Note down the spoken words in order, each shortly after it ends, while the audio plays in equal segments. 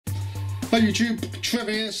Hi YouTube, Trevor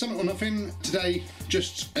here, Summit or Nothing. Today,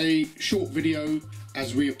 just a short video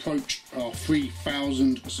as we approach our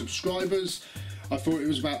 3,000 subscribers. I thought it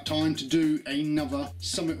was about time to do another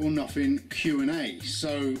Summit or Nothing Q&A.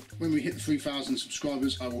 So when we hit the 3,000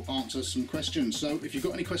 subscribers, I will answer some questions. So if you've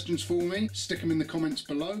got any questions for me, stick them in the comments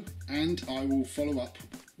below and I will follow up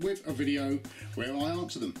with a video where I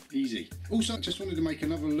answer them. Easy. Also, I just wanted to make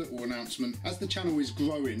another little announcement. As the channel is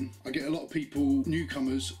growing, I get a lot of people,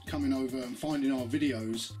 newcomers, coming over and finding our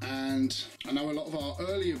videos, and I know a lot of our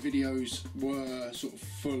earlier videos were sort of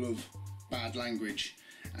full of bad language,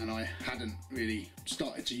 and I hadn't really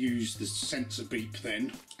started to use the censor beep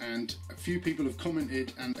then, and a few people have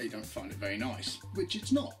commented and they don't find it very nice, which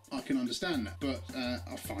it's not. I can understand that, but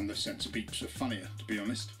I find the censor beeps are funnier, to be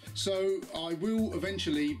honest. So I will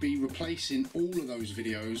eventually be replacing all of those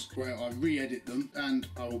videos where I re-edit them and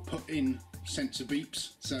I will put in censor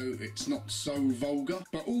beeps so it's not so vulgar.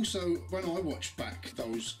 But also, when I watch back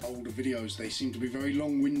those older videos, they seem to be very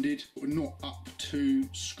long-winded, not up to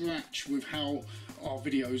scratch with how our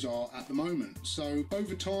videos are at the moment. So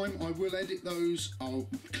over time I will edit those, I'll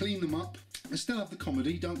clean them up. I still have the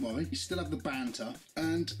comedy, don't worry, you still have the banter,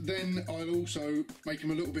 and then I'll also make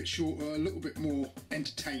them a little bit shorter, a little bit more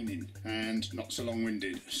entertaining and not so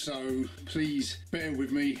long-winded. So please bear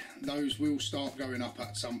with me, those will start going up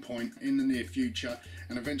at some point in the near future,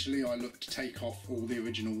 and eventually I look to take off all the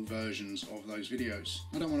original versions of those videos.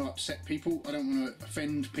 I don't want to upset people, I don't want to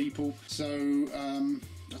offend people, so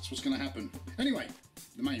that's what's going to happen. Anyway,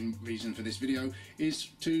 the main reason for this video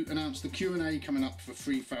is to announce the Q&A coming up for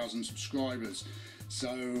 3,000 subscribers.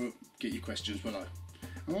 So get your questions below.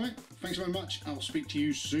 Alright, thanks very much. I'll speak to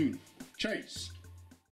you soon. Chase!